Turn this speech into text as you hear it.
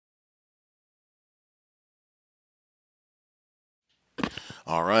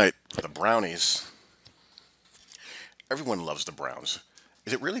All right, the Brownies. Everyone loves the Browns.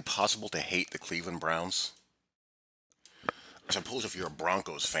 Is it really possible to hate the Cleveland Browns? I suppose if you're a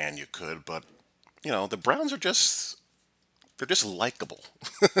Broncos fan, you could, but the Browns are they're just likable.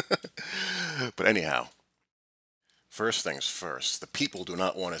 But anyhow, first things first, the people do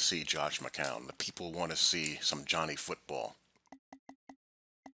not want to see Josh McCown. The people want to see some Johnny football.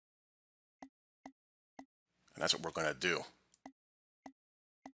 And that's what we're going to do.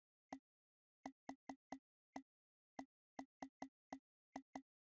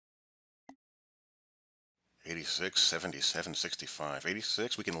 86, 77, 65.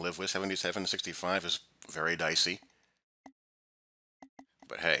 86 we can live with. 77, 65 is very dicey.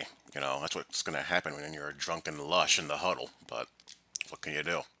 But hey, that's what's going to happen when you're a drunken lush in the huddle. But what can you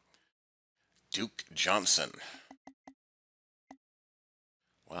do? Duke Johnson.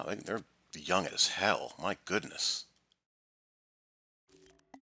 Wow, they're young as hell. My goodness.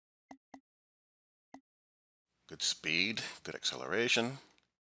 Good speed, good acceleration,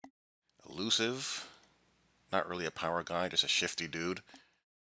 elusive. Not really a power guy, just a shifty dude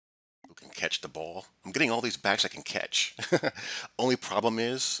who can catch the ball. I'm getting all these backs I can catch. Only problem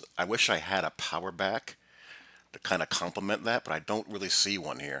is, I wish I had a power back to kind of complement that, but I don't really see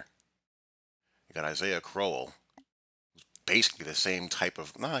one here. You got Isaiah Crowell, basically the same type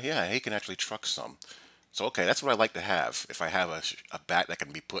of. Nah, yeah, he can actually truck some. So okay, that's what I like to have. If I have a bat that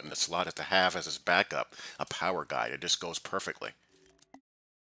can be put in the slot, is to have as his backup a power guy. It just goes perfectly.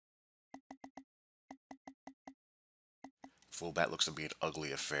 Full bat looks to be an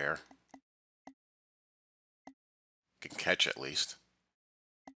ugly affair. Can catch at least.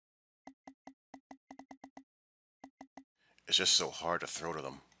 It's just so hard to throw to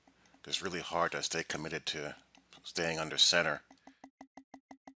them. It's really hard to stay committed to staying under center.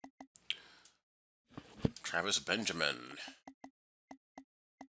 Travis Benjamin.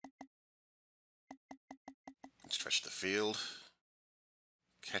 Stretch the field.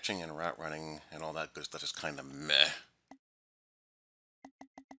 Catching and route running and all that good stuff is kind of meh.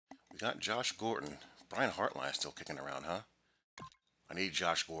 We got Josh Gordon. Brian Hartline still kicking around, huh? I need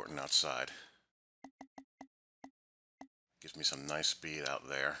Josh Gordon outside. Gives me some nice speed out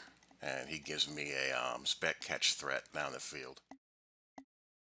there. And he gives me a spec catch threat down the field.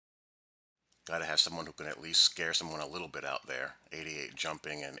 Got to have someone who can at least scare someone a little bit out there. 88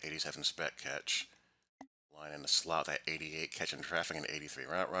 jumping and 87 spec catch. Line in the slot at 88 catching traffic and 83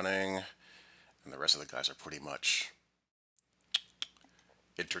 route running. And the rest of the guys are pretty much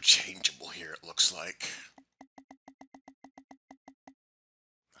interchangeable here, it looks like.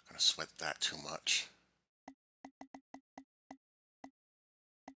 Not going to sweat that too much.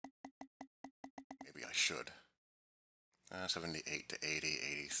 Maybe I should. 78 to 80,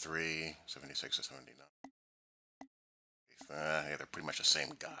 83, 76 to 79. Yeah, they're pretty much the same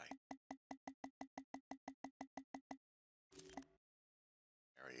guy.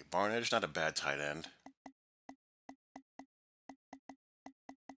 Harry Barnage, not a bad tight end.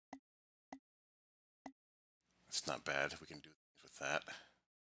 It's not bad. We can do things with that.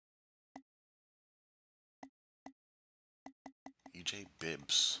 EJ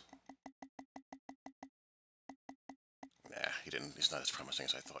Bibbs. Nah, he didn't. He's not as promising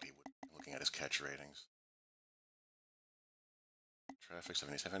as I thought he would. Looking at his catch ratings. Traffic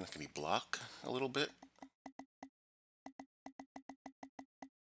 77. Can he block a little bit?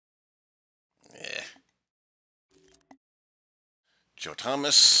 Yeah. Joe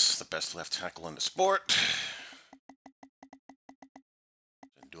Thomas, the best left tackle in the sport.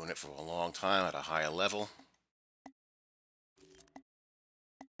 Been doing it for a long time at a higher level.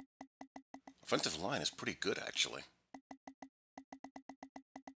 Offensive line is pretty good, actually.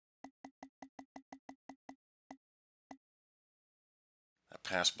 That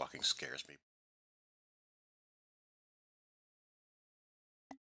pass blocking scares me.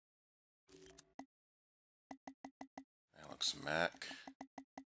 Alex Mack.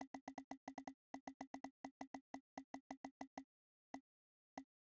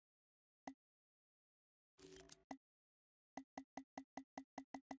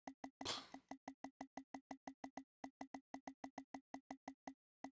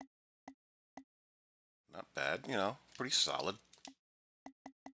 Not bad, pretty solid.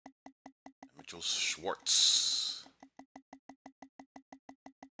 Mitchell Schwartz.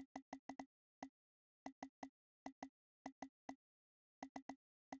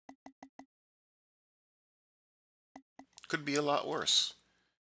 Could be a lot worse.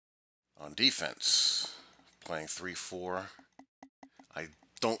 On defense, playing 3-4. I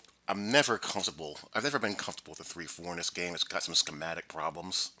don't. I'm never comfortable. I've never been comfortable with the 3-4 in this game. It's got some schematic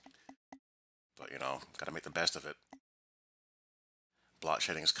problems. But, got to make the best of it. Block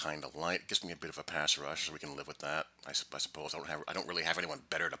shedding is kind of light. Gives me a bit of a pass rush, so we can live with that. I suppose I don't really have anyone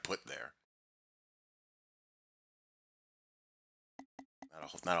better to put there.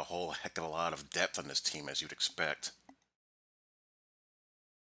 Not a whole heck of a lot of depth on this team as you'd expect.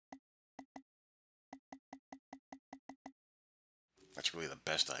 That's really the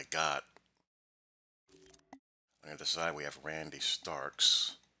best I got. On the other side, we have Randy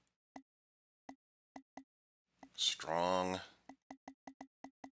Starks. Strong.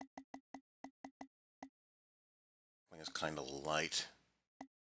 I think it's kind of light.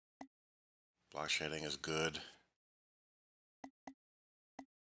 Block shedding is good.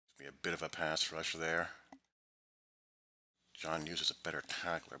 Be a bit of a pass rush there. John Hughes is a better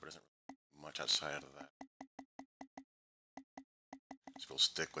tackler, but isn't really much outside of that. So we'll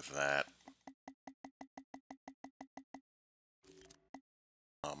stick with that.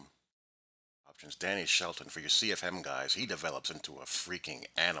 Options. Danny Shelton for your CFM guys. He develops into a freaking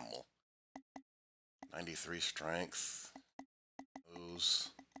animal. 93 strength. Those.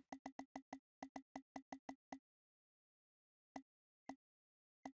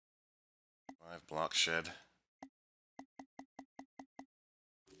 5 block shed.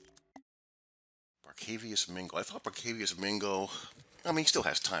 Barcavius Mingo. I thought Barcavius Mingo, I mean, he still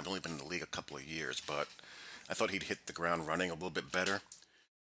has time. He's only been in the league a couple of years, but I thought he'd hit the ground running a little bit better.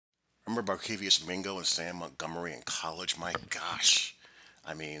 Remember Barcavius Mingo and Sam Montgomery in college? My gosh.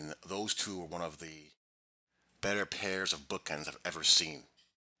 I mean, those two were one of the better pairs of bookends I've ever seen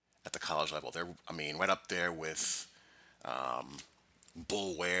at the college level. They're, I mean, right up there with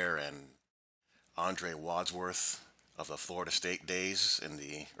Bull Ware and Andre Wadsworth of the Florida State days in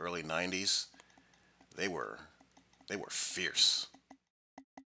the early 90s. They were fierce.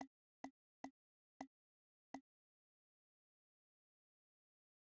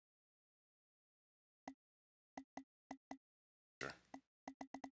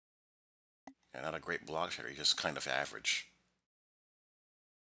 Yeah, not a great block shedder. He's just kind of average.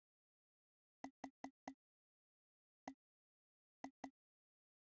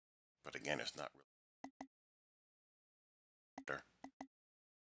 But again, it's not really better.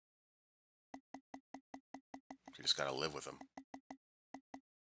 You just gotta live with him.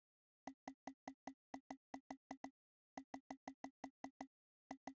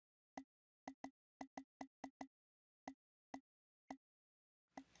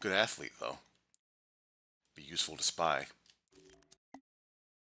 Good athlete, though. Be useful to spy.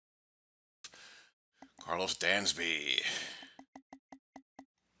 Carlos Dansby.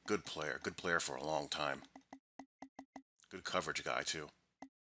 Good player. Good player for a long time. Good coverage guy, too.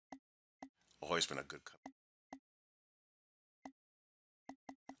 Always been a good cover.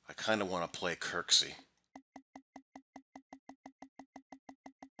 I kind of want to play Kirksey.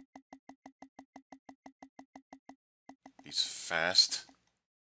 He's fast.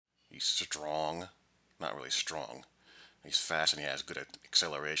 He's strong. Not really strong. He's fast and he has good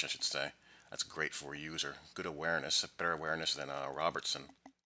acceleration, I should say. That's great for a user. Good awareness. Better awareness than Robertson.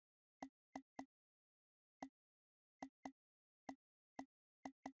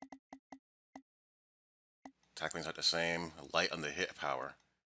 Tackling's not the same. Light on the hit power.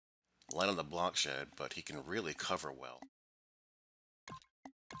 Light on the block shed, but he can really cover well.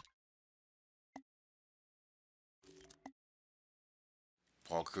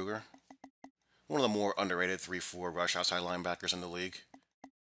 Paul Kruger. One of the more underrated 3-4 rush outside linebackers in the league.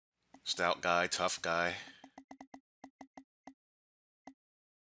 Stout guy, tough guy.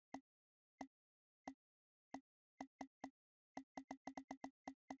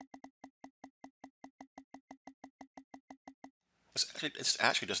 This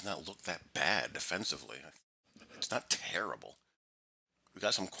actually does not look that bad defensively. It's not terrible. We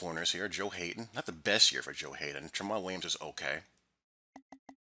got some corners here. Joe Hayden. Not the best year for Joe Hayden. Tramon Williams is okay.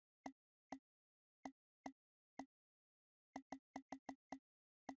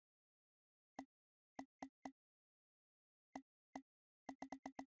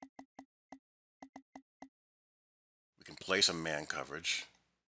 We can play some man coverage.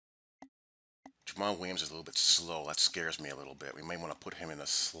 Tramon Williams is a little bit slow. That scares me a little bit. We may want to put him in the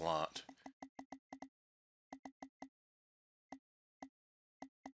slot.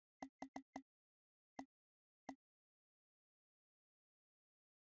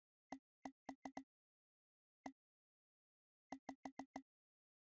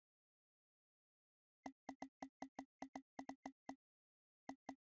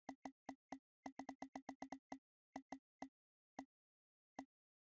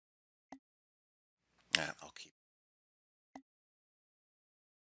 I'll keep.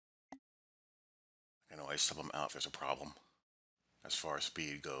 I can always sub him out if there's a problem as far as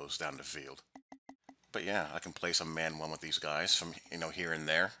speed goes down the field. But yeah, I can play some man one with these guys from, here and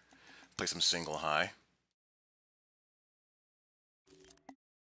there. Play some single high.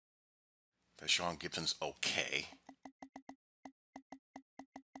 Sean Gibson's okay.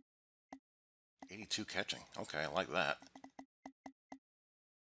 82 catching. Okay, I like that.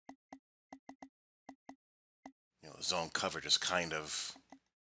 The zone coverage is kind of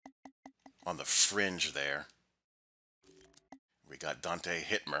on the fringe there. We got Dante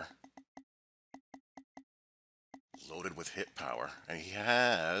Hitmer. Loaded with hit power. And he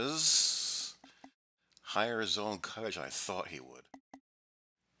has higher zone coverage than I thought he would.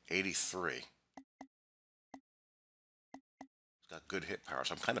 83. He's got good hit power,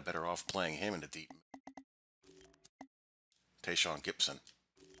 so I'm kind of better off playing him in the deep. Tayshaun Gibson.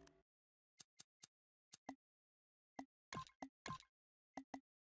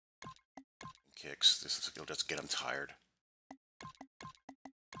 Kicks. You'll just get him tired.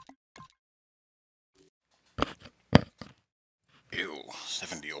 Ew,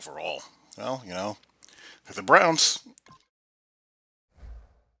 70 overall. Well, they're the Browns.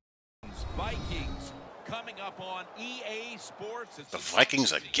 Vikings coming up on EA Sports. The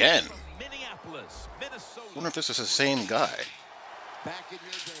Vikings again. Minneapolis, Minnesota. I wonder if this is the same guy. Back in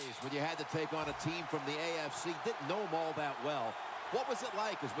your days when you had to take on a team from the AFC, didn't know them all that well. What was it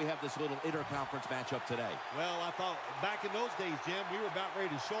like as we have this little interconference matchup today? Well, I thought back in those days, Jim, we were about ready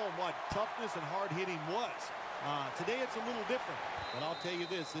to show them what toughness and hard hitting was. Today it's a little different, but I'll tell you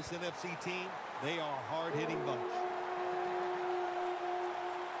this NFC team, they are a hard hitting bunch.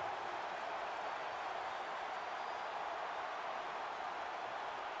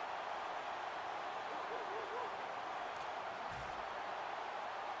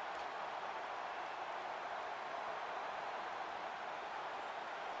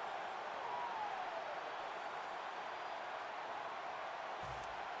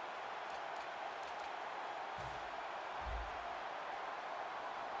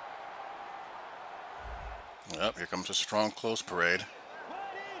 Yep, here comes a strong close parade.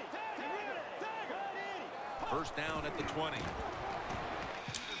 First down at the 20.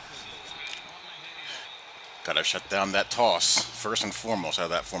 Gotta shut down that toss, first and foremost, out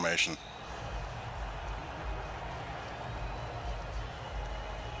of that formation.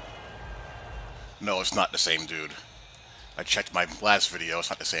 No, it's not the same dude. I checked my last video, it's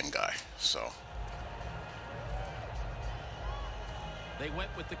not the same guy, so. They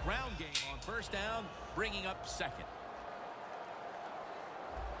went with the ground game on first down, bringing up second.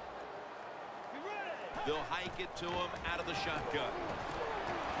 They'll hike it to him out of the shotgun.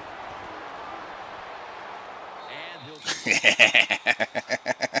 And he'll...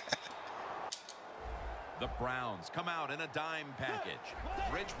 The Browns come out in a dime package.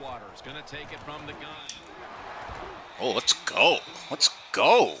 Bridgewater's going to take it from the gun. Oh, let's go. Let's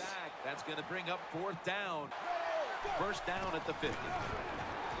go. That's going to bring up fourth down. First down at the 50.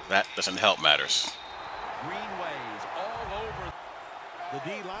 That doesn't help matters. Greenway's all over. The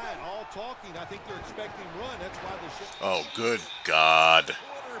D-line all talking. I think they're expecting run. That's why the shift. Oh, good God.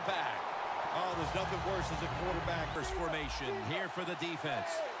 Quarterback. Oh, there's nothing worse as a quarterback. First formation here for the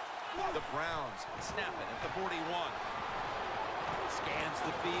defense. The Browns snap it at the 41. Scans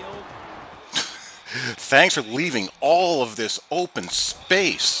the field. Thanks for leaving all of this open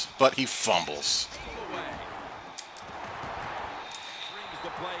space, but he fumbles. Brings the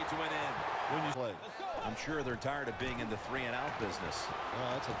play to an end. When you play. I'm sure they're tired of being in the 3-and-out business.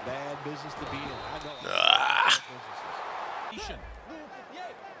 Oh, that's a bad business to be in. I know. Ah.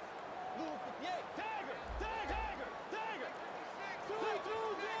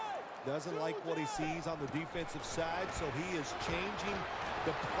 Doesn't like what he sees on the defensive side, so he is changing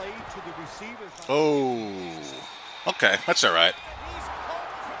the play to the receivers. Oh, okay, that's all right. He's home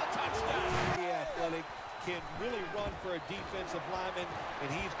for the touchdown. The athletic can really run for a defensive lineman,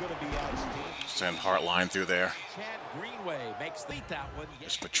 and he's going to be outstanding. Send Hartline through there. Chad Greenway makes that one.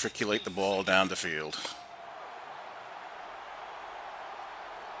 Just matriculate the ball down the field.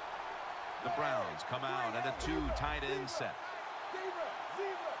 The Browns come out at a 2 tight end set.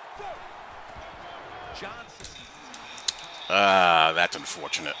 Johnson. Ah, that's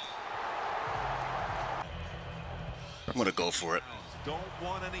unfortunate. I'm going to go for it. Don't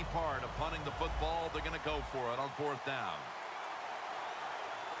want any part of punting the football. They're going to go for it on fourth down.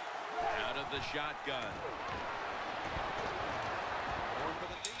 Out of the shotgun. Going for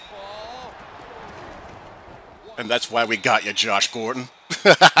the deep ball. And that's why we got you, Josh Gordon.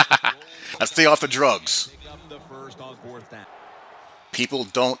 Now stay off the drugs. Pick up the first on fourth down. People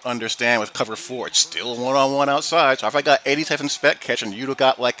don't understand with cover 4. It's still one-on-one outside. So if I got 87 spec catch and you'd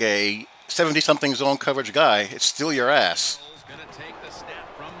got like a 70-something zone coverage guy, it's still your ass. Going to take the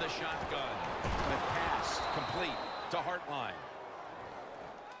snap from the shotgun. The pass complete to Hartline.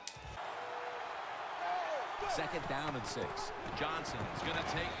 Second down and 6. Johnson's going to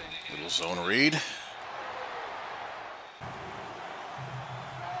take the Little zone read.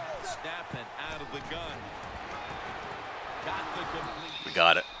 snap it out of the gun. Got the complete. We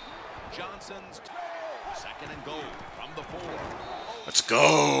got it. Johnson's second and goal from the 4. Let's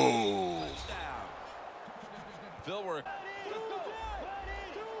go. Touchdown. Philwork.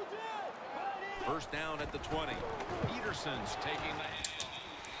 First down at the 20. Peterson's taking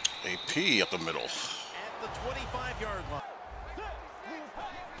the AP up the middle. at the 25-yard line.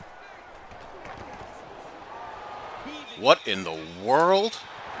 What in the world?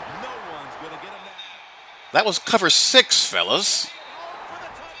 No one's going to get him now. That was cover 6, fellas. For the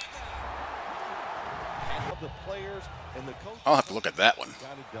touchdown. Of the players and the coach. I'll have to look at that one.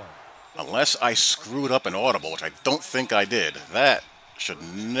 Got it done. Unless I screwed up an audible, which I don't think I did. That should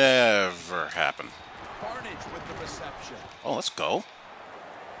never happen. Barnage with the reception. Oh, let's go.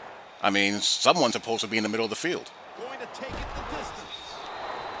 I mean, someone's supposed to be in the middle of the field. Going to take it the distance.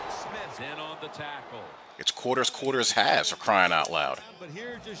 Smith's in on the tackle. It's quarters, halves, for crying out loud. But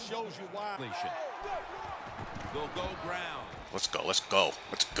here it just shows you why. They'll go ground. Let's go, let's go,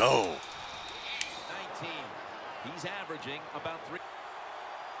 let's go. 19. He's averaging about 3.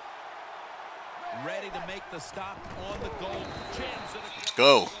 Ready to make the stop on the goal. Jams it across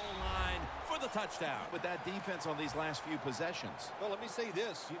Go. the goal line for the touchdown. With that defense on these last few possessions. Well, let me say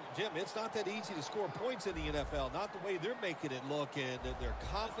this, Jim, it's not that easy to score points in the NFL, not the way they're making it look, and they're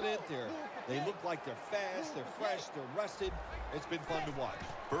confident, they look like they're fast, they're fresh, they're rested. It's been fun to watch.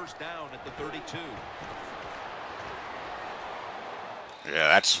 First down at the 32. Yeah,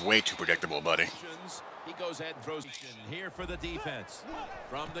 that's way too predictable, buddy. He goes ahead and throws here for the defense.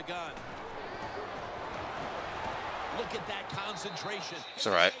 From the gun. Look at that concentration. It's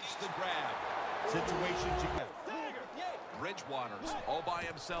all right. The grab. Situations you get. Bridgewater's all by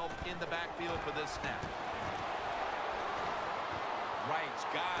himself in the backfield for this snap. Wright's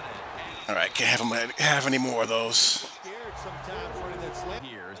got it. All right, can't have any more of those. Scared sometimes running that slant.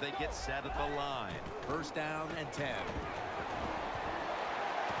 Here as they get set at the line. First down and 10.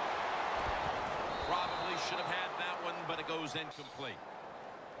 Probably should have had that one, but it goes incomplete.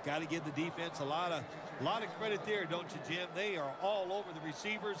 Got to give the defense a lot of credit there, don't you, Jim? They are all over the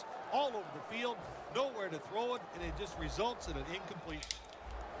receivers, all over the field, nowhere to throw it, and it just results in an incomplete.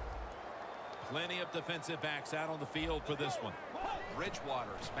 Plenty of defensive backs out on the field for this one.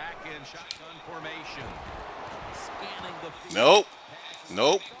 Bridgewater's back in shotgun formation. Scanning the field.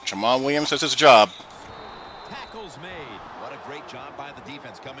 Nope. Jamal Williams does his job. Tackles made. What a great job by the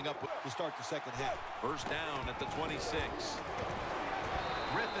defense coming up To start the second half. first down at the 26.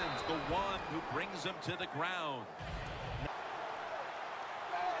 Griffin's the one who brings him to the ground.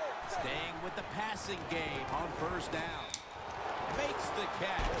 Staying with the passing game on first down. Makes the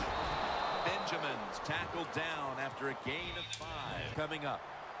catch. Benjamin's tackled down after a gain of 5. Coming up.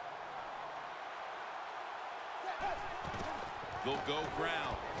 They'll go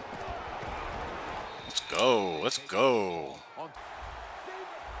ground. Let's go.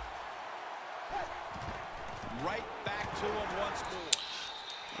 Right back to him once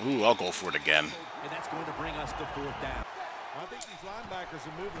more. Ooh, I'll go for it again. And that's going to bring us to fourth down. I think these linebackers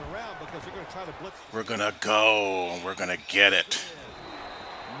are moving around because they're going to try to blitz. We're gonna go. We're gonna get it.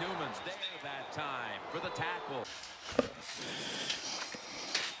 Newman's there that time for the tackle.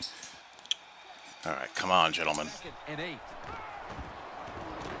 All right, come on, gentlemen. Second and 8.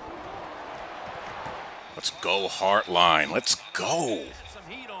 Let's go, Heartline. Let's go. Get some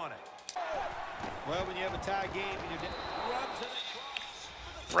heat on it. Well, when you have a tie game and you're Runs it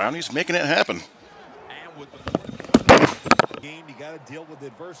across. Brownie's making it happen. And with the game, you got to deal with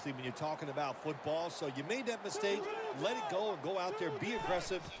adversity when you're talking about football. So you made that mistake, let it go and go out there, be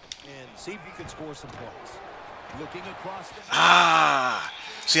aggressive, and see if you can score some points. looking across the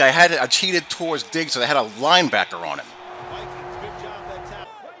See, I cheated towards Diggs, so I had a linebacker on him. Vikings, good job that time.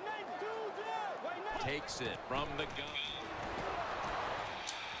 takes it from the gun.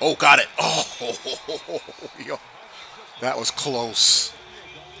 Oh, got it. Oh, yo, that was close.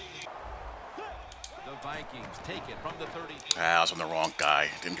 The Vikings take it from the 30. I was on the wrong guy.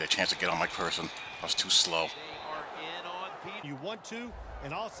 Didn't get a chance to get on my person. I was too slow. They are in on Pete. You want to,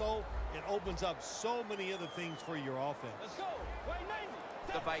 and also it opens up so many other things for your offense.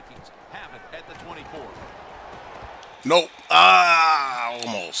 The Vikings have it at the 24. Nope.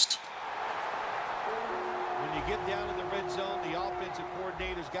 Almost. When you get down in the red zone, the offensive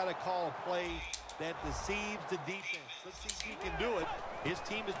coordinator's got to call a play that deceives the defense. Let's see if he can do it. His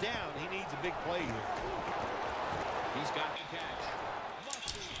team is down. He needs a big play here. He's got the catch.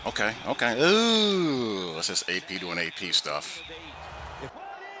 Okay, okay. Ooh, that's just AP doing AP stuff.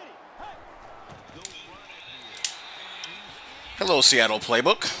 Hello, Seattle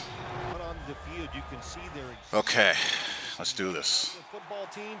playbook. But on the field, you can see their Okay, let's do this. the football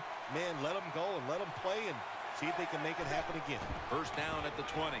team. Man, let them go and let them play and see if they can make it happen again. First down at the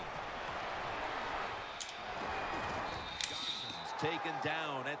 20. Johnson's taken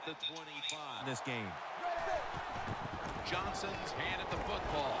down at the 25 in this game. Johnson's hand at the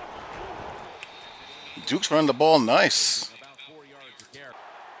football. Duke's running the ball nice. About 4 yards to carry.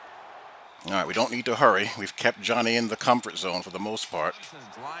 All right, we don't need to hurry. We've kept Johnny in the comfort zone for the most part.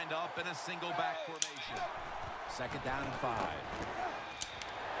 Johnson's lined up in a single back formation. Second down and 5.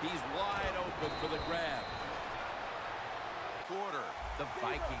 He's wide open for the grab. Quarter. The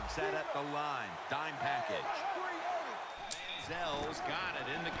Vikings set at the line. Dime package. Manziel's got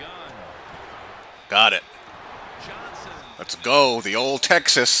it in the gun. Got it. Johnson. Let's go, the old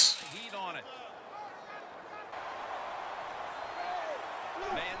Texas. Heat on it.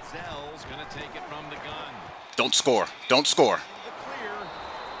 Manziel's going to take it from the gun. Don't score. Don't score. The clear.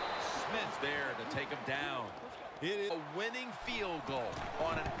 Smith there to take him down. It is A winning field goal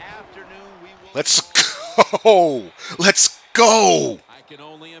on an afternoon we will. Let's go. Let's go. I can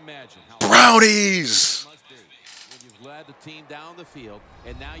only imagine how Brownies. it must be when you've led the team down the field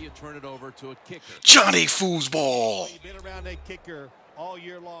and now you turn it over to a kicker. Johnny Foosball. You've been around that kicker all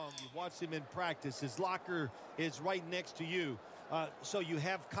year long. You've watched him in practice. His locker is right next to you. So you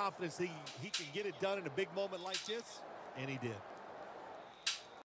have confidence that he can get it done in a big moment like this, and he did.